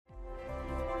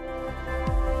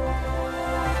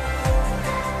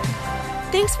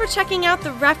Thanks for checking out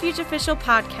the Refuge Official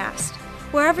podcast.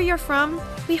 Wherever you're from,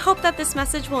 we hope that this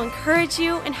message will encourage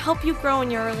you and help you grow in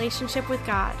your relationship with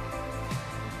God.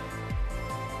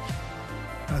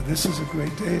 This is a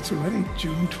great day. It's already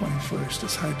June 21st.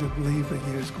 It's hard to believe the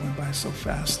year is going by so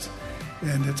fast.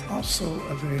 And it's also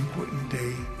a very important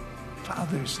day,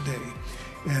 Father's Day.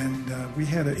 And we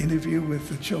had an interview with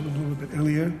the children a little bit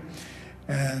earlier.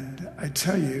 And I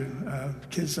tell you,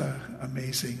 kids are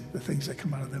amazing. The things that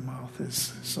come out of their mouth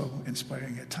is so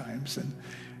inspiring at times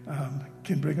and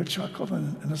can bring a chuckle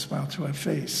and a smile to our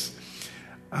face.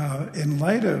 In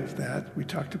light of that, we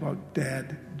talked about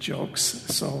dad jokes.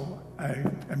 So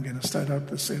I'm going to start out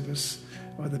the service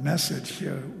or the message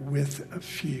here with a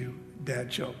few dad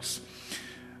jokes.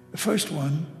 The first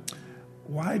one,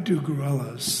 why do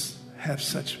gorillas have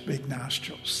such big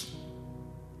nostrils?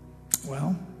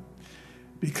 Well,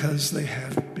 because they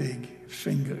have big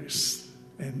fingers.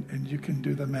 And you can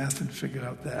do the math and figure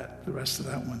out the rest of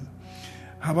that one.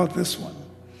 How about this one?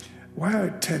 Why are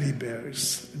teddy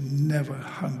bears never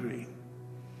hungry?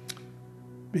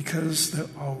 Because they're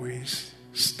always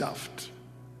stuffed.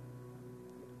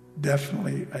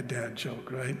 Definitely a dad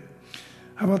joke, right?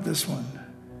 How about this one?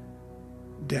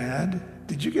 Dad,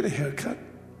 did you get a haircut?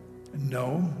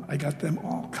 No, I got them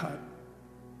all cut.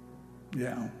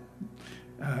 Yeah.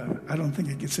 I don't think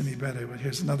it gets any better, but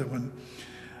here's another one.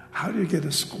 How do you get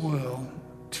a squirrel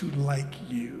to like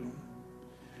you?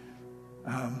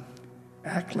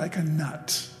 Act like a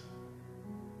nut,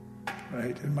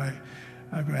 right? And my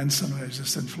grandson, I was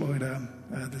just in Florida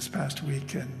this past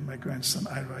week, and my grandson,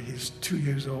 Ira, he's 2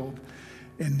 years old,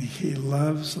 and he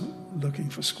loves looking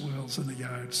for squirrels in the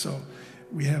yard. So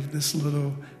we have this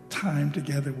little time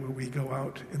together where we go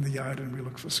out in the yard and we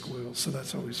look for squirrels, so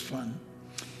that's always fun.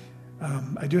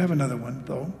 I do have another one,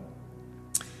 though.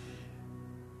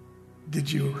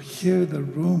 Did you hear the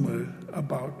rumor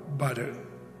about butter?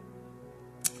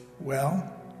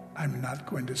 Well, I'm not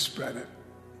going to spread it.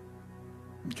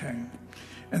 Okay?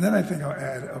 And then I think I'll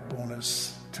add a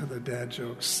bonus to the dad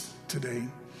jokes today,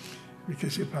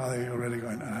 because you're probably already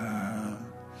going,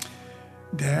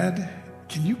 Dad,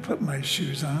 can you put my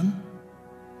shoes on?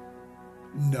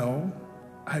 No,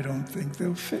 I don't think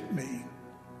they'll fit me.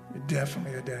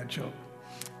 Definitely a dad joke.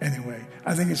 Anyway,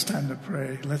 I think it's time to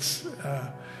pray. Let's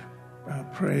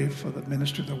pray for the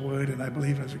ministry of the word, and I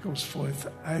believe as it goes forth,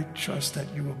 I trust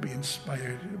that you will be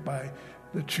inspired by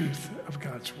the truth of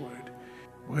God's word.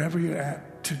 Wherever you're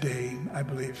at today, I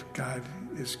believe God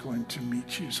is going to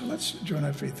meet you. So let's join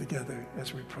our faith together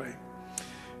as we pray.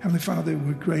 Heavenly Father,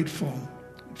 we're grateful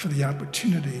for the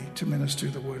opportunity to minister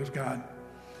the word of God.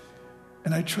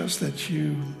 And I trust that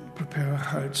you prepare our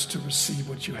hearts to receive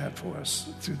what you have for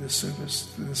us through this service,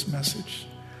 through this message.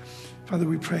 Father,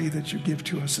 we pray that you give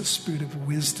to us a spirit of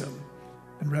wisdom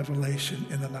and revelation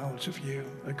in the knowledge of you,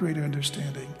 a greater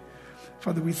understanding.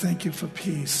 Father, we thank you for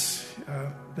peace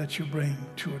that you bring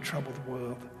to a troubled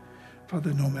world.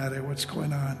 Father, no matter what's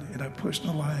going on in our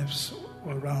personal lives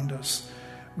or around us,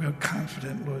 we are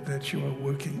confident, Lord, that you are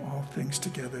working all things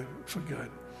together for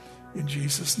good. In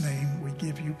Jesus' name, we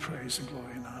give you praise and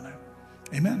glory and honor.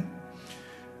 Amen.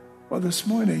 Well, this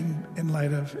morning, in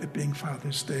light of it being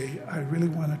Father's Day, I really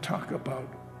want to talk about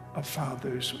a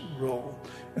father's role.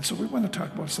 And so we want to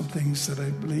talk about some things that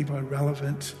I believe are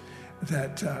relevant,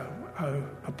 that are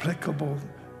applicable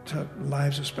to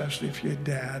lives, especially if you're a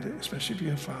dad, especially if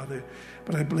you're a father.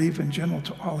 But I believe in general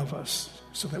to all of us,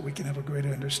 so that we can have a greater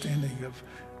understanding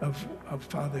of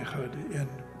fatherhood and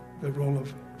the role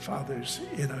of fathers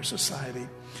in our society.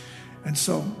 And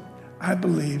so I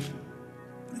believe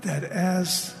that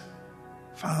as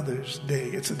Father's Day,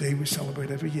 it's a day we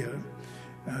celebrate every year,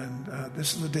 and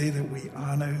this is the day that we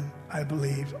honor, I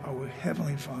believe, our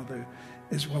Heavenly Father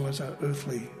as well as our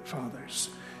earthly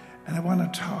fathers. And I want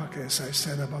to talk, as I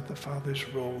said, about the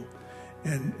father's role.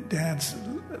 And dads,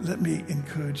 let me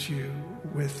encourage you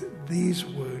with these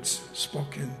words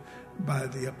spoken by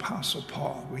the Apostle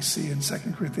Paul. We see in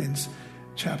 2 Corinthians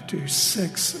chapter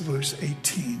 6, verse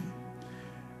 18.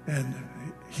 And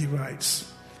he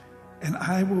writes, "And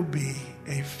I will be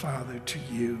a father to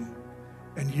you,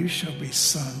 and you shall be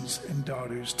sons and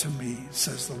daughters to me,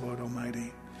 says the Lord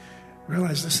Almighty."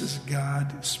 Realize this is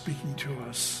God speaking to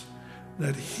us,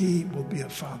 that he will be a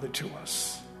father to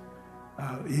us.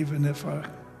 Even if our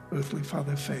earthly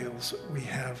father fails, we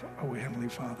have our Heavenly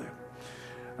Father.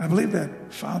 I believe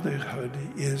that fatherhood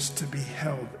is to be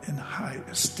held in high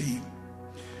esteem.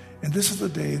 And this is the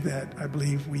day that I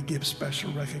believe we give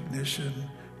special recognition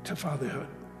to fatherhood.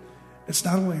 It's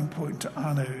not only important to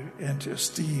honor and to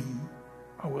esteem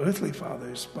our earthly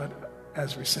fathers, but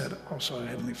as we said, also our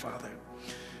Heavenly Father.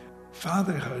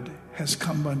 Fatherhood has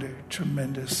come under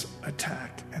tremendous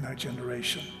attack in our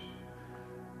generation.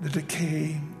 The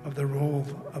decay of the role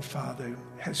of father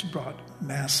has brought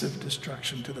massive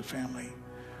destruction to the family.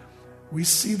 We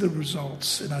see the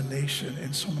results in our nation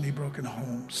in so many broken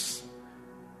homes.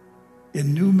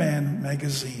 In New Man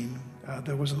magazine,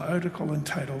 there was an article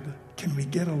entitled, "Can We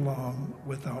Get Along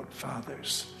Without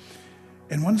Fathers?"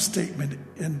 And one statement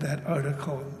in that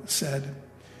article said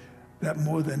that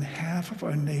more than half of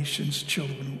our nation's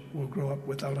children will grow up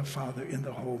without a father in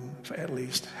the home for at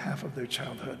least half of their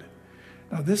childhood.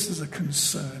 Now, this is a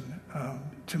concern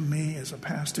to me as a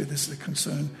pastor. This is a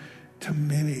concern to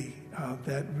many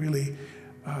that really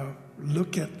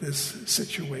look at this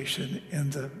situation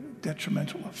and the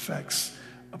detrimental effects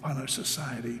upon our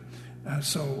society.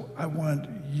 So I want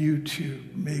you to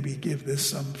maybe give this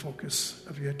some focus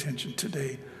of your attention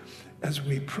today as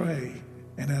we pray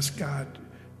and ask God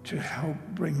to help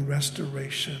bring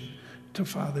restoration to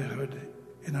fatherhood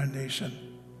in our nation.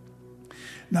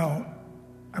 Now,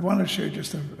 I want to share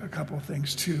just a couple of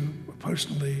things too.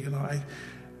 Personally,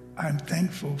 I'm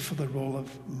thankful for the role of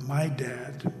my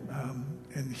dad,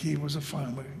 and he was a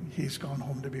farmer. He's gone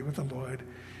home to be with the Lord,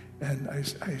 and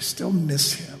I still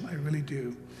miss him. I really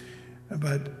do.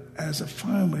 But as a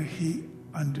farmer, he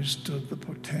understood the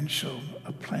potential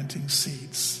of planting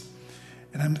seeds.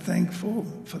 And I'm thankful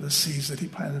for the seeds that he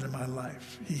planted in my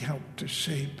life. He helped to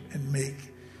shape and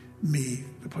make me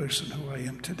the person who I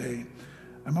am today.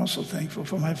 I'm also thankful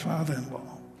for my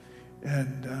father-in-law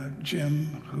and Jim,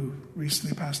 who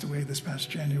recently passed away this past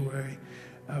January.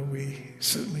 We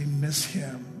certainly miss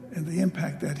him and the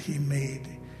impact that he made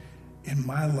in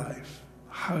my life.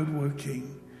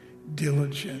 Hardworking,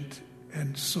 diligent,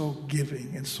 and so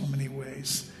giving in so many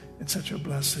ways. It's such a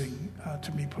blessing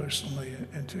to me personally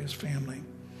and to his family.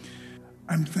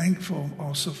 I'm thankful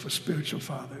also for spiritual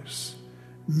fathers,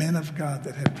 men of God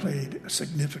that have played a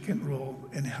significant role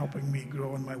in helping me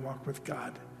grow in my walk with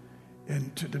God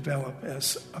and to develop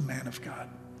as a man of God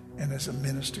and as a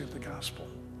minister of the gospel.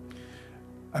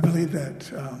 I believe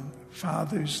that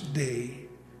Father's Day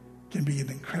can be an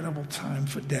incredible time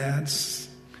for dads,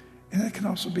 and it can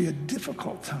also be a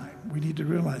difficult time. We need to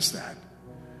realize that.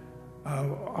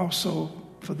 Also,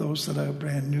 for those that are a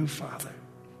brand new father,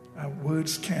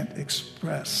 words can't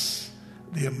express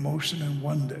the emotion and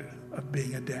wonder of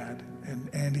being a dad. And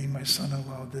Andy, my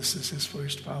son-in-law, this is his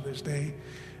first Father's Day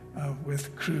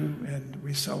with crew, and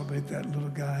we celebrate that little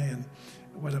guy, and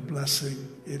what a blessing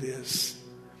it is.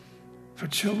 For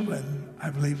children,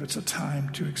 I believe it's a time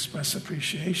to express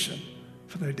appreciation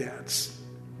for their dads.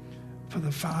 For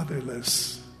the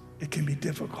fatherless, it can be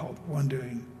difficult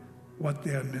wondering what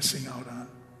they are missing out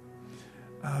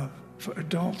on. For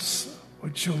adults or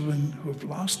children who have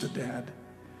lost a dad,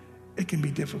 it can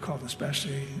be difficult,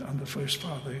 especially on the first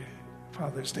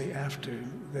Father's Day after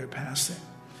their passing.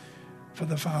 For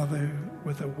the father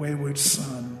with a wayward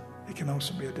son, it can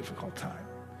also be a difficult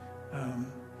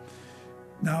time.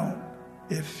 Now,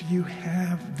 if you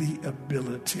have the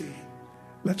ability,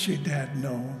 let your dad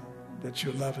know that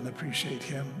you love and appreciate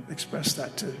him. Express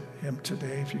that to him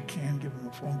today. If you can, give him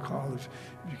a phone call. If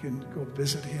you can go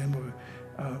visit him or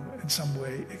in some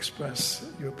way express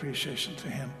your appreciation to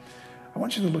him. I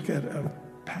want you to look at a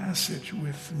passage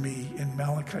with me in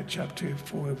Malachi chapter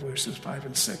 4, verses 5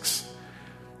 and 6.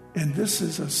 And this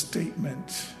is a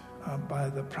statement by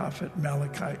the prophet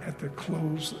Malachi at the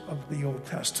close of the Old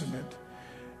Testament.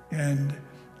 And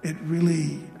it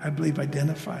really, I believe,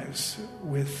 identifies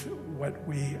with what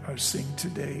we are seeing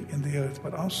today in the earth,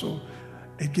 but also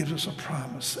it gives us a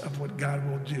promise of what God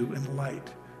will do in light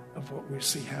of what we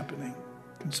see happening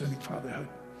concerning fatherhood.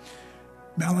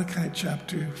 Malachi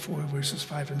chapter 4, verses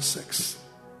 5 and 6.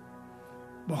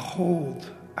 Behold,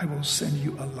 I will send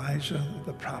you Elijah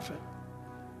the prophet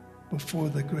before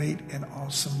the great and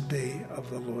awesome day of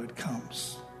the Lord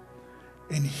comes.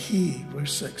 And he,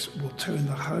 verse 6, will turn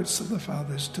the hearts of the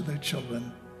fathers to their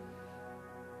children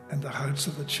and the hearts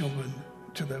of the children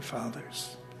to their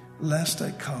fathers, lest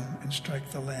I come and strike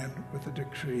the land with a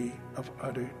decree of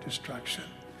utter destruction.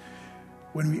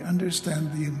 When we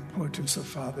understand the importance of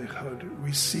fatherhood,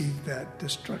 we see that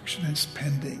destruction is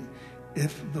pending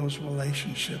if those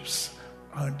relationships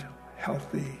aren't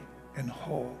healthy and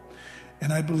whole.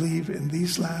 And I believe in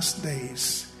these last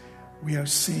days, we are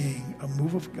seeing a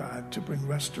move of God to bring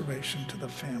restoration to the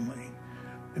family.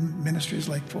 And ministries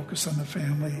like Focus on the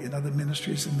Family and other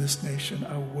ministries in this nation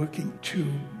are working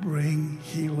to bring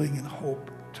healing and hope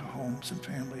to homes and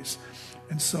families.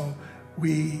 And so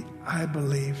we, I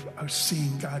believe, are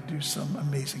seeing God do some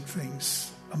amazing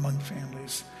things among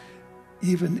families.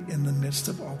 Even in the midst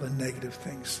of all the negative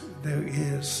things, there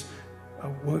is a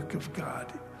work of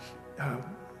God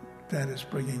that is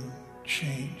bringing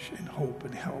change and hope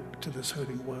and help to this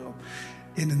hurting world.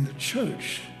 And in the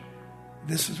church,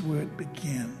 this is where it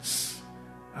begins,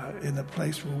 in a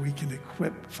place where we can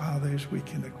equip fathers, we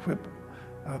can equip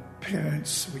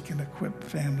parents, we can equip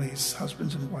families,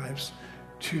 husbands and wives,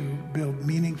 to build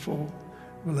meaningful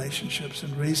relationships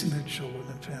and raising their children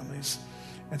and families.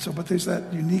 And so, but there's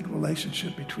that unique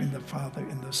relationship between the father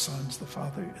and the sons, the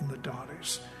father and the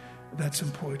daughters. That's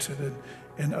important.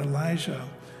 And Elijah,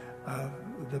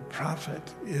 the prophet,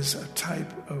 is a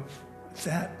type of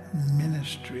that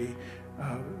ministry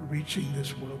reaching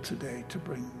this world today to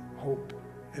bring hope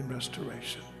and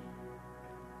restoration.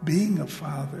 Being a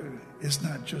father is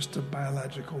not just a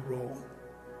biological role.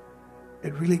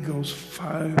 It really goes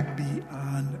far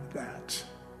beyond that.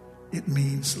 It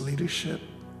means leadership,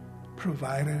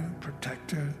 provider,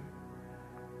 protector,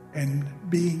 and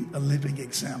being a living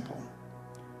example.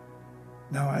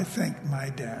 Now, I thank my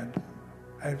dad.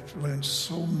 I've learned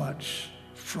so much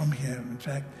from him. In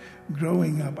fact,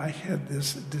 growing up, I had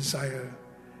this desire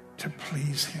to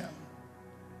please him.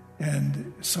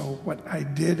 And so what I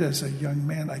did as a young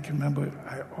man, I can remember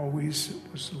I always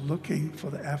was looking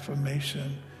for the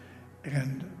affirmation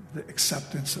and the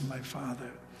acceptance of my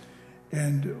father.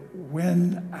 And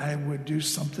when I would do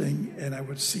something and I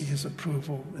would see his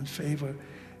approval and favor,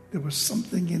 there was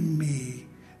something in me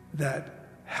that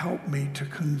helped me to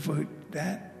convert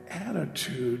that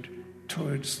attitude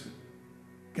towards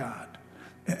God.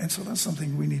 And so that's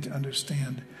something we need to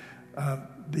understand.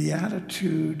 The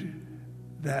attitude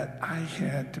that I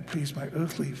had to please my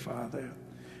earthly father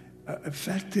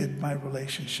affected my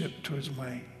relationship towards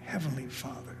my heavenly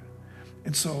Father.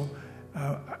 And so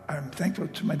I'm thankful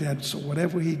to my dad. So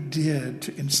whatever he did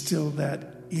to instill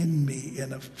that in me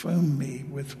and affirm me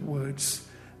with words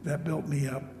that built me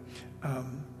up,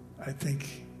 I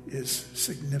think is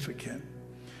significant.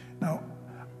 Now,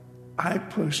 I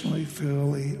personally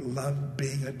thoroughly love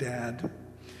being a dad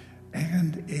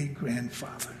and a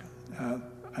grandfather.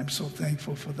 I'm so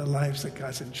thankful for the lives that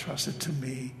God's entrusted to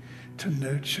me to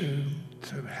nurture,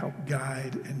 to help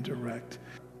guide and direct.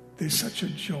 There's such a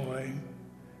joy.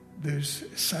 There's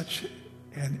such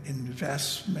an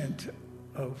investment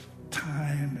of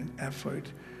time and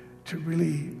effort to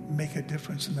really make a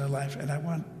difference in their life. And I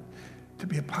want to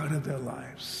be a part of their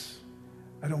lives.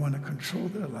 I don't want to control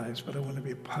their lives, but I want to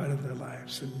be a part of their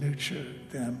lives and nurture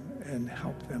them and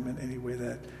help them in any way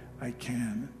that I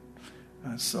can.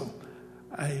 So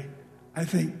I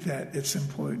think that it's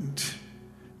important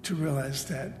to realize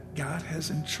that God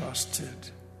has entrusted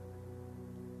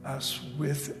us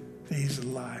with these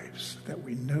lives that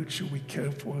we nurture, we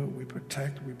care for, we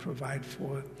protect, we provide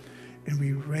for, and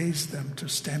we raise them to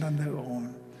stand on their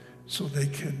own so they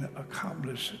can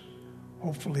accomplish,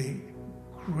 hopefully,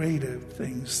 greater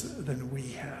things than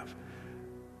we have.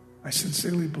 I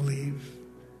sincerely believe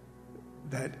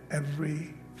that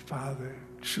every father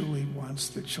truly wants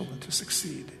their children to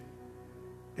succeed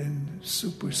and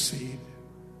supersede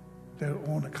their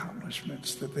own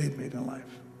accomplishments that they've made in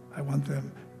life. I want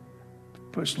them,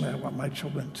 personally, I want my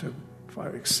children to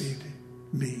far exceed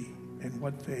me in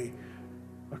what they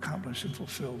accomplish and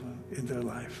fulfill in their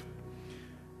life.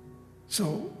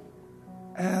 So,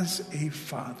 as a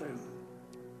father,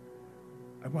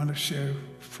 I want to share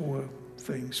 4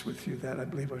 things with you that I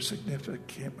believe are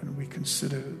significant when we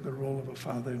consider the role of a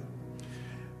father.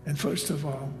 And first of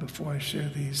all, before I share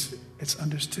these, it's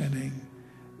understanding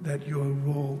that your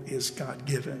role is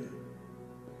God-given.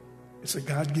 It's a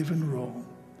God-given role.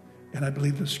 And I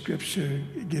believe the scripture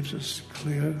gives us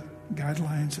clear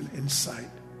guidelines and insight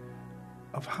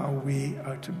of how we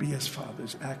are to be as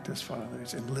fathers, act as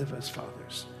fathers, and live as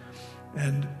fathers.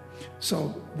 And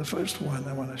so the first one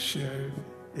I want to share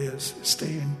is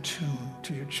stay in tune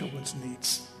to your children's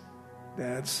needs.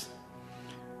 Dads,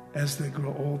 as they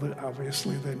grow older,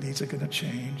 obviously their needs are going to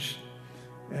change.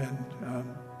 And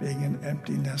being an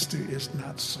empty nester is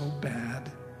not so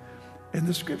bad. And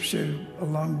the scripture,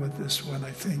 along with this one,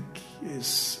 I think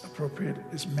is appropriate,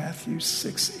 is Matthew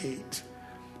 6:8.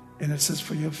 And it says,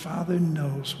 "For your Father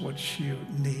knows what you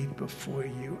need before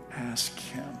you ask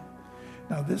him."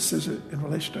 Now, this is in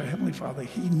relation to our Heavenly Father.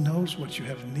 He knows what you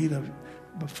have need of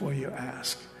before you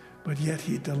ask, but yet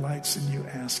he delights in you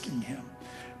asking him.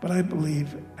 But I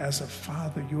believe as a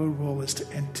father, your role is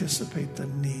to anticipate the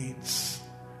needs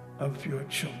of your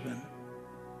children.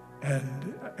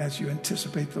 And as you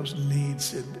anticipate those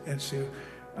needs and as you're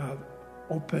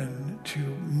open to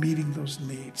meeting those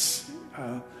needs,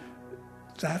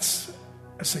 that's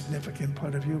a significant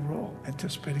part of your role,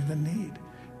 anticipating the need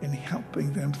and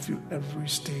helping them through every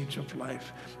stage of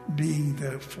life, being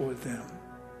there for them.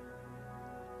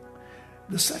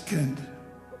 The second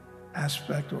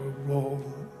aspect or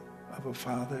role of a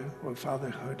father or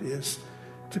fatherhood is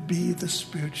to be the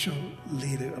spiritual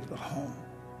leader of the home.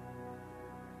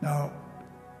 Now,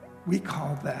 we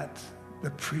call that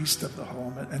the priest of the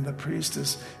home, and the priest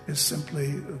is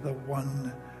simply the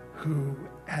one who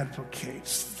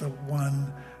advocates, the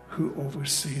one who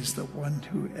oversees, the one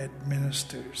who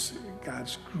administers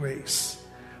God's grace.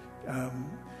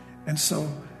 And so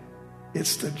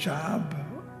it's the job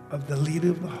of the leader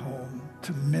of the home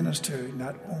to minister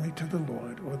not only to the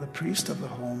Lord, or the priest of the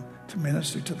home to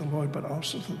minister to the Lord, but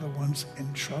also to the ones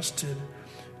entrusted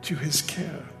to his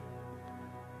care.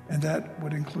 And that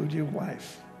would include your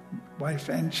wife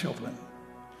and children.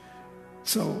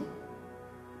 So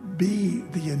be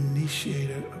the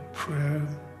initiator of prayer,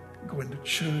 going to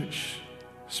church,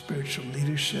 spiritual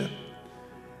leadership.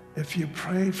 If you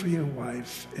pray for your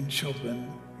wife and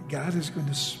children, God is going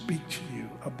to speak to you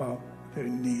about their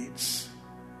needs.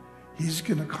 He's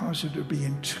going to cause you to be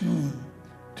in tune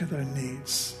to their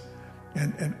needs.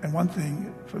 And one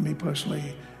thing for me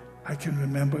personally, I can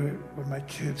remember when my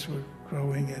kids were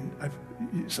growing,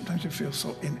 and sometimes you feel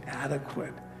so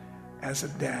inadequate as a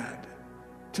dad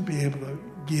to be able to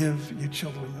give your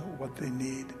children what they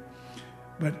need.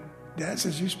 But dads,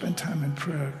 as you spend time in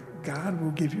prayer, God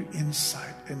will give you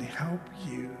insight and help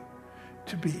you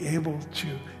to be able to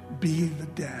be the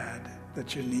dad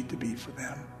that you need to be for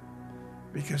them.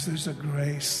 Because there's a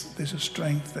grace, there's a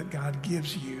strength that God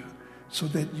gives you so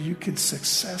that you can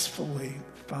successfully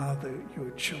father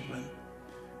your children.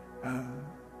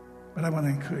 But I want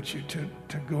to encourage you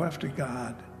to go after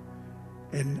God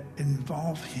and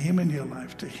involve him in your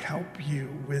life to help you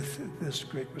with this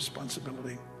great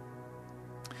responsibility.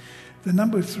 The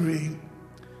number 3,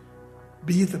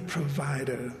 be the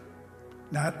provider,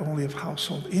 not only of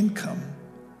household income,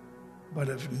 but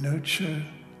of nurture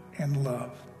and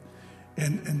love.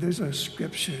 And there's a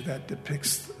scripture that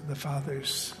depicts the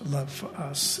Father's love for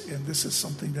us, and this is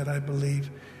something that I believe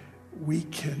we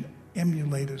can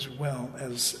emulate as well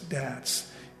as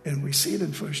dads. And we see it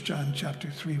in 1 John chapter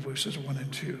 3, verses 1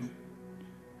 and 2.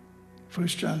 1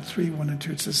 John 3, 1 and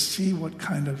 2, it says, "See what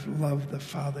kind of love the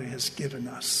Father has given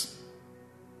us,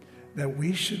 that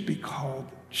we should be called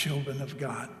children of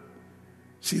God."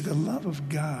 See, the love of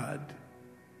God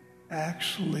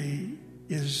actually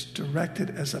is directed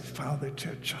as a father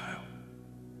to a child.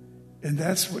 And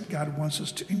that's what God wants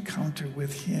us to encounter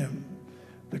with him,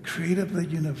 the creator of the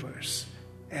universe,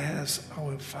 as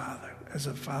our father, as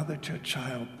a father to a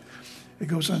child. It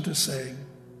goes on to say,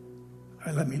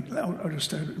 I'll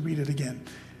just read it again.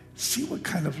 "See what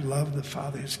kind of love the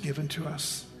Father has given to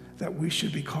us, that we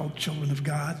should be called children of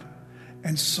God.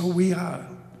 And so we are.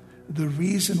 The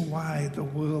reason why the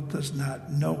world does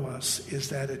not know us is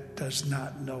that it does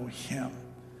not know him."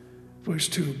 Verse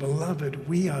 2, "Beloved,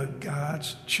 we are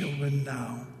God's children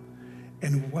now,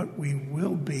 and what we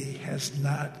will be has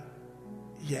not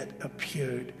yet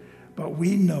appeared. But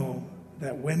we know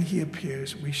that when he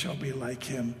appears, we shall be like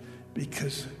him,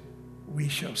 because we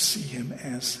shall see him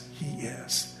as he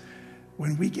is."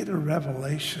 When we get a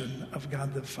revelation of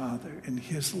God the Father and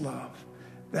his love,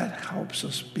 that helps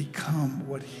us become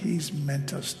what he's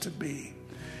meant us to be.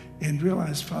 And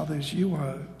realize, fathers, you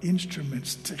are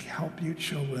instruments to help your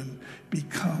children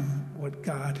become what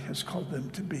God has called them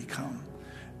to become,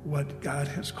 what God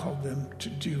has called them to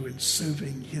do in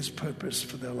serving his purpose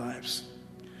for their lives.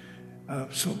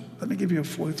 So let me give you a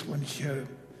 4th one here.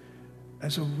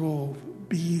 As a role,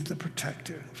 be the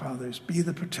protector. Fathers, be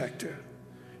the protector.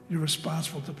 You're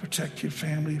responsible to protect your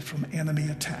family from enemy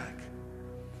attack.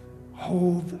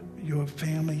 Hold your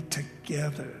family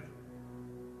together.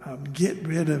 Get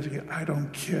rid of your "I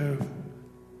don't care"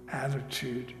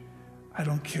 attitude. "I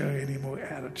don't care anymore"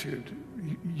 attitude.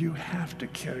 You have to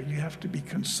care. You have to be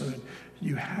concerned.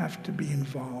 You have to be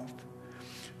involved.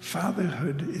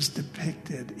 Fatherhood is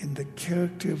depicted in the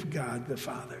character of God the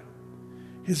Father.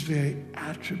 His very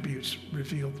attributes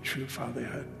reveal true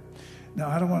fatherhood. Now,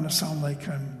 I don't want to sound like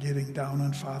I'm getting down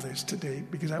on fathers today,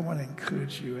 because I want to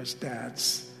encourage you as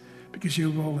dads, because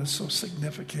your role is so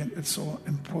significant, it's so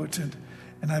important,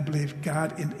 and I believe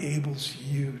God enables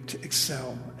you to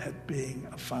excel at being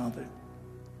a father.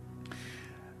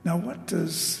 Now, what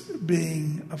does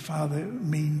being a father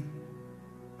mean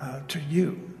to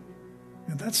you?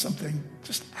 And that's something,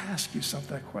 just ask yourself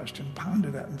that question,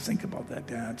 ponder that, and think about that,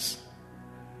 dads.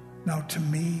 Now, to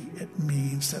me, it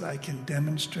means that I can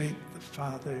demonstrate the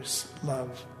Father's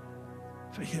love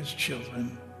for his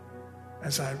children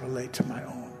as I relate to my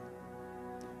own.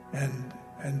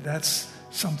 And that's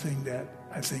something that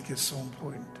I think is so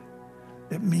important.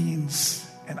 It means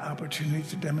an opportunity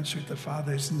to demonstrate the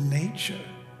Father's nature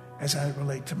as I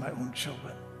relate to my own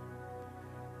children.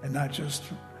 And not just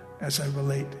as I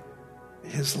relate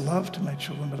his love to my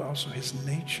children, but also his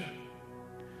nature.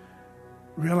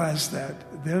 Realize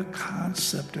that their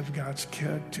concept of God's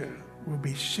character will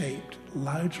be shaped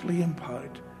largely in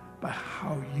part by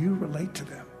how you relate to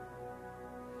them.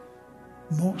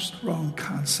 Most wrong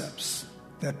concepts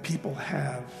that people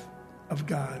have of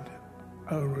God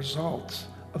are a result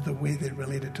of the way they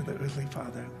related to their earthly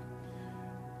father.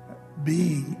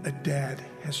 Being a dad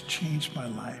has changed my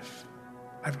life.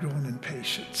 I've grown in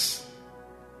patience.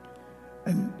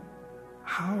 And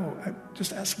I'm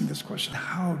just asking this question,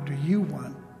 how do you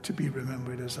want to be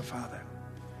remembered as a father?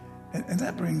 And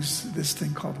that brings this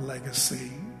thing called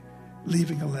legacy,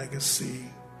 leaving a legacy.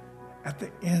 At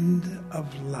the end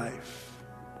of life,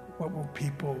 what will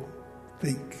people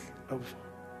think of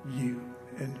you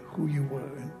and who you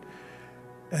were?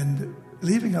 And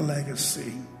leaving a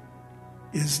legacy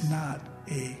is not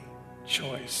a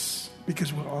choice,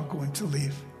 because we're all going to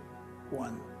leave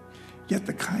one. Yet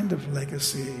the kind of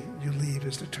legacy you leave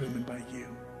is determined by you.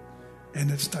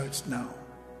 And it starts now.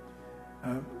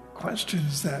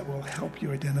 Questions that will help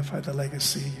you identify the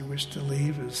legacy you wish to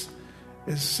leave is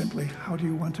simply, how do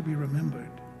you want to be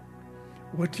remembered?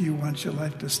 What do you want your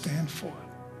life to stand for?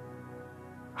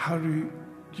 How do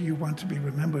you want to be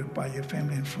remembered by your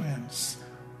family and friends?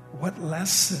 What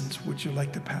lessons would you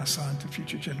like to pass on to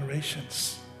future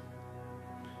generations?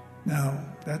 Now,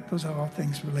 those are all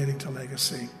things relating to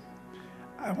legacy.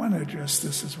 I want to address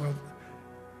this as well.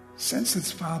 Since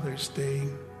it's Father's Day,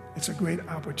 it's a great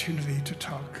opportunity to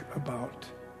talk about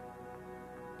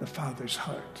the father's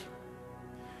heart.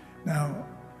 Now,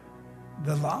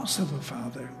 the loss of a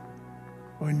father,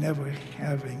 or never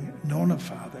having known a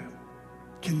father,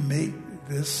 can make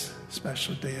this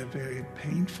special day a very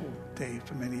painful day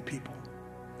for many people.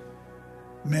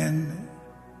 Men,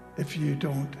 if you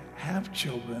don't have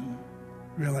children,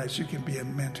 realize you can be a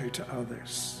mentor to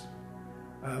others.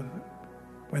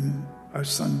 When our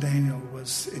son Daniel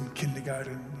was in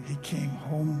kindergarten, he came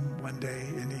home one day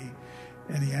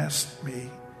and he asked me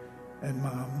and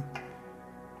Mom,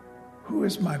 "Who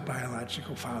is my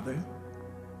biological father?"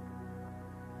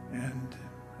 And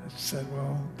I said,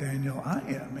 "Well, Daniel, I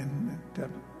am." And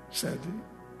Deb said,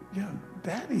 "Yeah,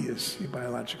 Daddy is your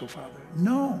biological father."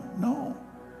 No,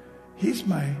 he's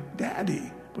my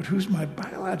daddy, but who's my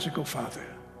biological father?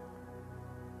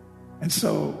 And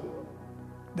so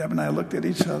Deb and I looked at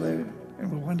each other and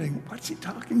were wondering, what's he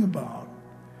talking about?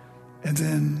 And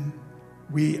then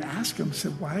we asked him,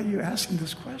 said, "Why are you asking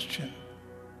this question?"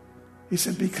 He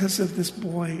said, "Because of this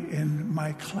boy in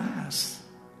my class.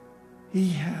 He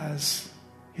has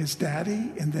his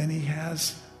daddy, and then he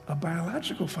has a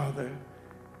biological father.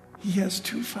 He has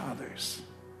two fathers."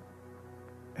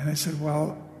 And I said,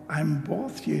 "Well, I'm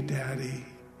both your daddy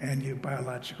and your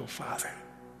biological father."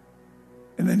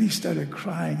 And then he started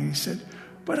crying, and he said,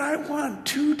 "But I want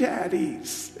two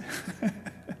daddies."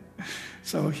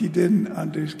 So he didn't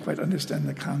quite understand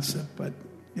the concept, but,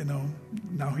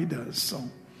 now he does. So,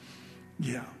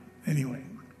 yeah, anyway.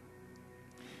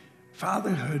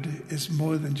 Fatherhood is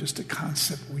more than just a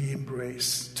concept we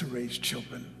embrace to raise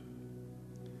children.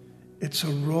 It's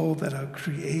a role that our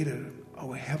Creator,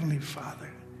 our Heavenly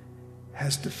Father,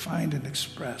 has defined and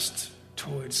expressed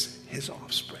towards his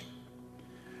offspring.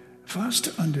 For us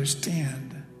to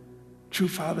understand true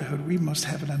fatherhood, we must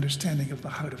have an understanding of the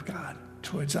heart of God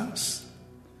towards us.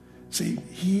 See,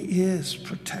 he is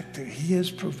protector, he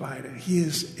is provider, he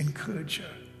is encourager.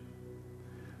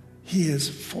 He is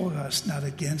for us, not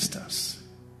against us.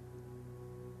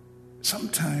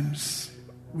 Sometimes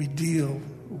we deal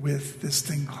with this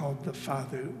thing called the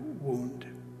father wound.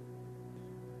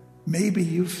 Maybe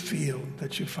you feel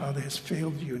that your father has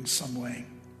failed you in some way.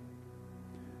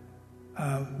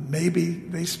 Maybe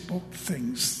they spoke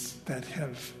things that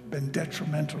have been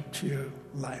detrimental to your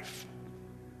life,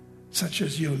 such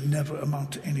as you'll never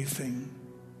amount to anything.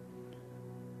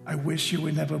 I wish you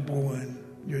were never born.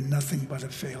 You're nothing but a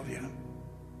failure.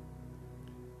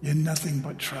 You're nothing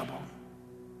but trouble.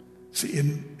 See,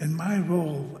 in my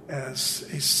role as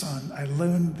a son, I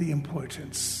learned the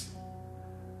importance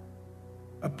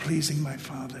of pleasing my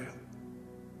father.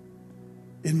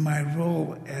 In my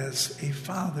role as a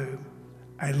father,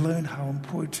 I learned how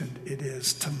important it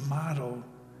is to model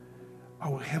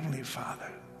our Heavenly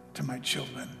Father to my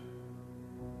children.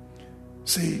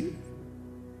 See,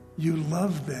 you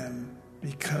love them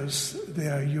because they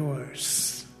are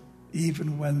yours,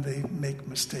 even when they make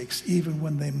mistakes, even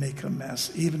when they make a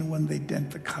mess, even when they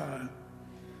dent the car,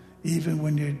 even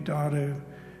when your daughter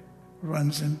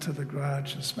runs into the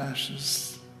garage and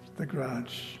smashes the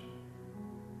garage.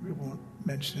 We won't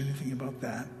mention anything about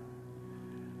that.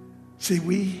 See,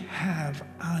 we have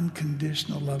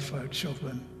unconditional love for our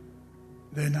children.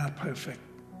 They're not perfect.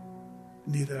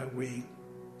 Neither are we.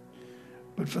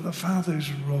 But for the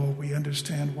father's role, we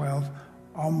understand while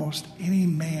almost any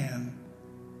man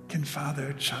can father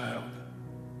a child,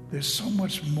 there's so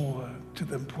much more to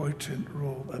the important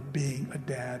role of being a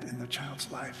dad in the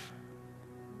child's life.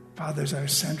 Fathers are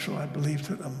central, I believe,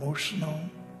 to the emotional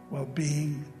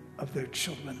well-being of their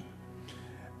children.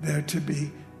 They're to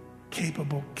be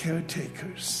capable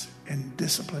caretakers and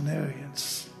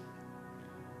disciplinarians.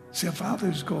 See, a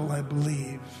father's goal, I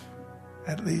believe,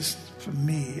 at least for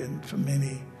me and for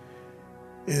many,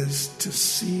 is to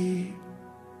see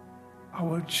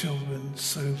our children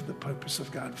serve the purpose of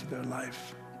God for their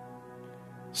life.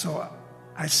 So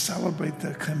I celebrate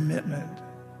their commitment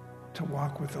to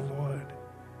walk with the Lord.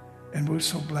 And we're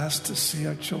so blessed to see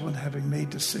our children having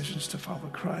made decisions to follow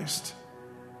Christ.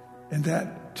 And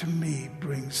that, to me,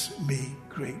 brings me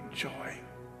great joy.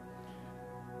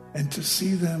 And to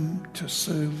see them to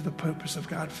serve the purpose of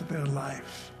God for their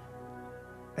life,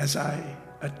 as I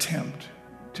attempt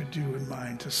to do in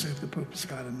mine, to serve the purpose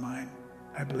of God in mine,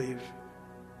 I believe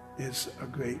is a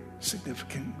great,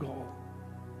 significant goal.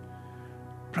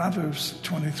 Proverbs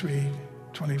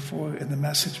 23:24 in the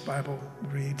Message Bible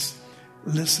reads,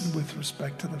 "Listen with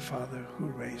respect to the Father who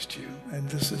raised you." And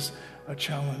this is a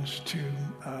challenge to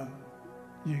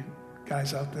you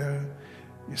guys out there.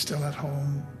 You're still at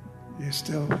home. You're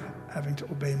still having to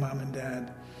obey mom and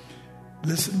dad.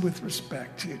 Listen with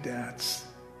respect to your dads,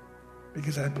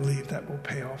 because I believe that will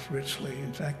pay off richly.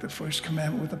 In fact, the first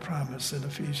commandment with a promise in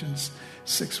Ephesians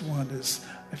 6:1 is,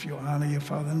 if you honor your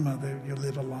father and mother, you'll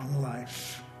live a long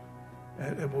life.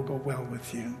 It will go well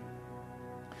with you.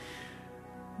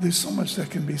 There's so much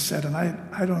that can be said, and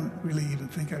I don't really even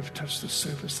think I've touched the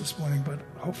surface this morning, but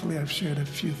hopefully I've shared a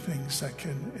few things that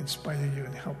can inspire you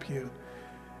and help you.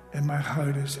 And my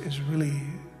heart is really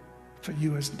for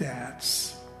you as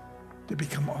dads to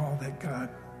become all that God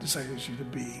desires you to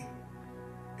be,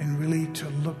 and really to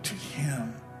look to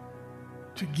Him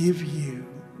to give you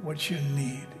what you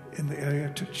need in the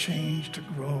area to change, to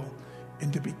grow,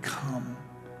 and to become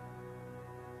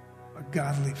a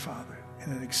godly father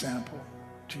and an example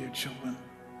to your children.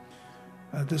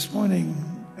 This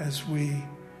morning, as we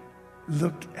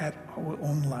look at our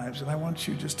own lives, and I want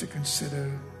you just to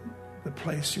consider the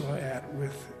place you are at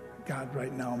with God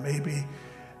right now. Maybe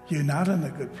you're not in a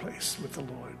good place with the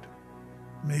Lord.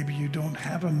 Maybe you don't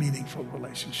have a meaningful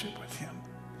relationship with Him.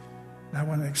 And I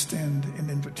want to extend an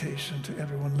invitation to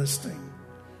everyone listening,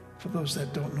 for those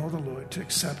that don't know the Lord, to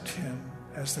accept Him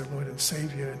as their Lord and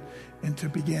Savior and to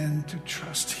begin to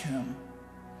trust Him.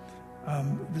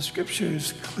 The scripture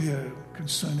is clear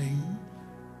concerning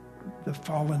the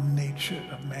fallen nature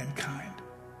of mankind.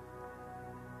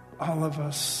 All of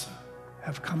us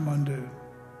have come under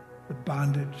the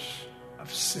bondage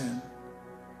of sin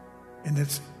and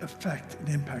its effect and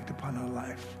impact upon our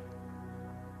life.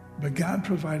 But God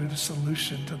provided a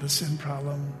solution to the sin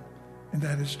problem, and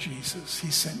that is Jesus.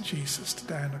 He sent Jesus to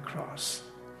die on the cross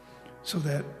so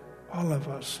that all of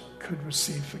us could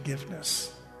receive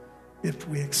forgiveness if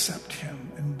we accept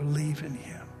Him and believe in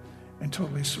Him and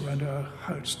totally surrender our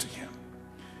hearts to Him.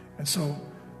 And so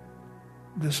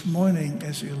this morning,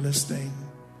 as you're listening,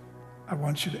 I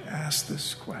want you to ask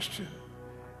this question: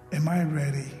 am I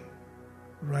ready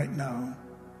right now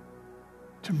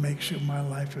to make sure my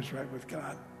life is right with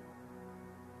God?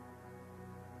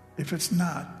 If it's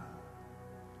not,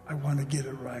 I want to get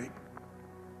it right.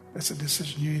 That's a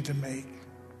decision you need to make.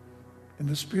 And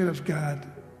the Spirit of God,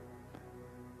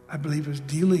 I believe, is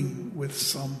dealing with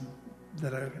some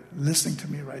that are listening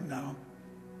to me right now,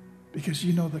 because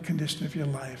you know the condition of your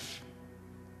life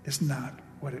is not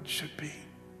what it should be.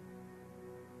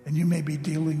 And you may be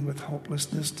dealing with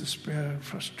hopelessness, despair,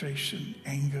 frustration,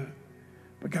 anger,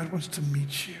 but God wants to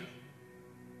meet you,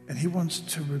 and He wants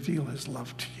to reveal His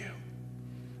love to you.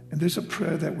 And there's a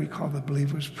prayer that we call the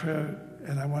believer's prayer,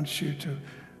 and I want you to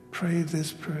pray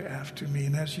this prayer after me.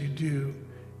 And as you do,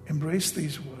 embrace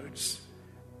these words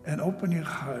and open your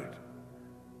heart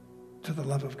to the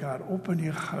love of God. Open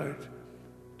your heart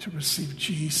to receive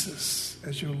Jesus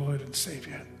as your Lord and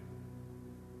Savior.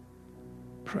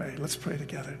 Pray. Let's pray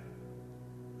together.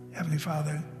 Heavenly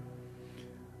Father,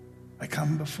 I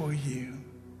come before you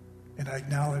and I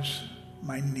acknowledge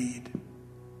my need.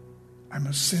 I'm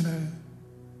a sinner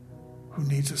who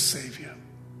needs a Savior.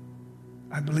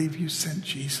 I believe you sent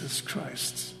Jesus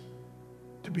Christ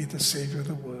to be the Savior of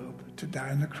the world, to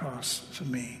die on the cross for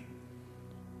me,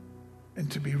 and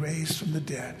to be raised from the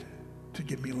dead to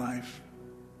give me life.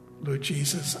 Lord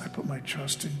Jesus, I put my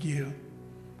trust in you.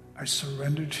 I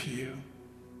surrender to you.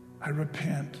 I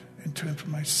repent and turn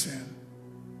from my sin.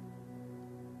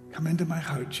 Come into my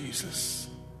heart, Jesus,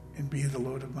 and be the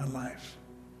Lord of my life.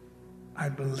 I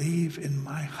believe in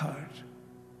my heart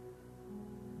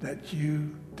that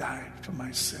you died for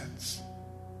my sins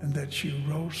and that you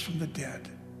rose from the dead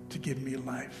to give me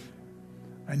life.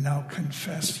 I now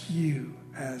confess you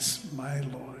as my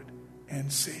Lord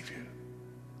and Savior.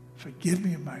 Forgive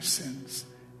me of my sins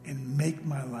and make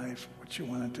my life what you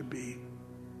want it to be.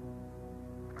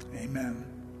 Amen.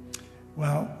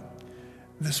 Well,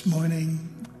 this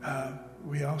morning,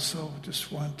 we also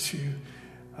just want to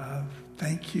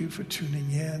thank you for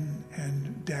tuning in.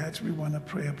 And dads, we want to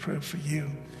pray a prayer for you.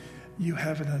 You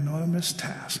have an enormous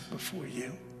task before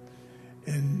you.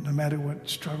 And no matter what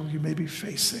struggle you may be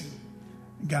facing,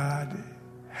 God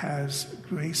has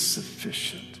grace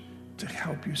sufficient to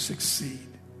help you succeed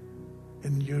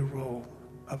in your role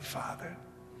of father.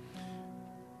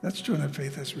 Let's join our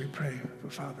faith as we pray for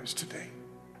fathers today.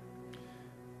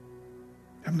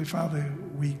 Heavenly Father,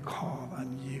 we call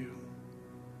on you,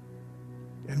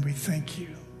 and we thank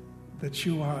you that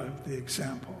you are the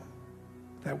example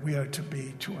that we are to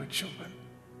be to our children.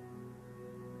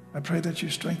 I pray that you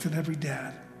strengthen every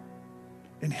dad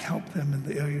and help them in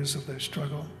the areas of their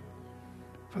struggle,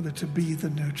 Father, to be the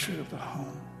nurturer of the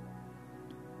home,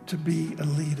 to be a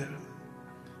leader,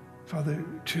 Father,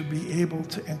 to be able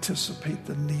to anticipate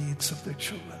the needs of their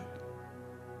children.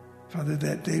 Father,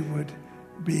 that they would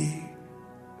be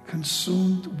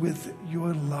consumed with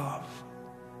your love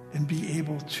and be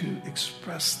able to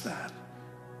express that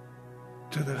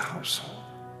to their household.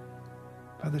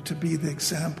 Father, to be the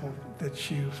example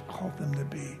that you've called them to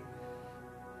be.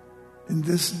 In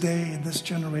this day, in this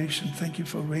generation, thank you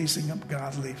for raising up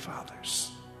godly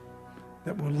fathers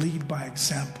that will lead by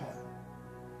example,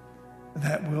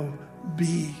 that will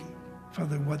be,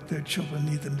 Father, what their children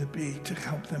need them to be, to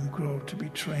help them grow, to be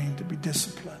trained, to be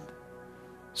disciplined,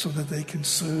 so that they can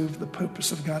serve the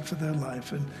purpose of God for their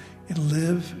life and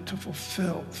live to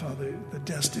fulfill, Father, the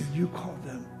destiny you called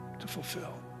them to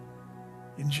fulfill.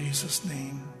 In Jesus'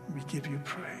 name, we give you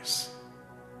praise.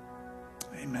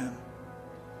 Amen.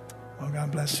 Well,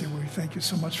 God bless you. We thank you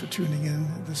so much for tuning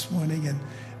in this morning. And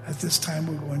at this time,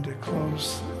 we're going to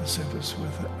close the service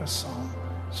with a song.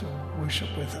 So worship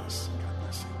with us. God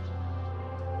bless you.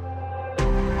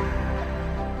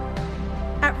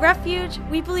 At Refuge,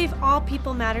 we believe all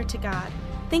people matter to God.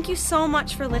 Thank you so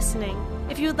much for listening.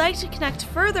 If you would like to connect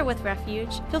further with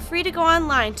Refuge, feel free to go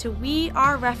online to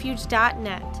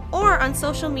wearerefuge.net or on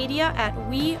social media at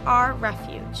We Are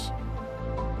Refuge.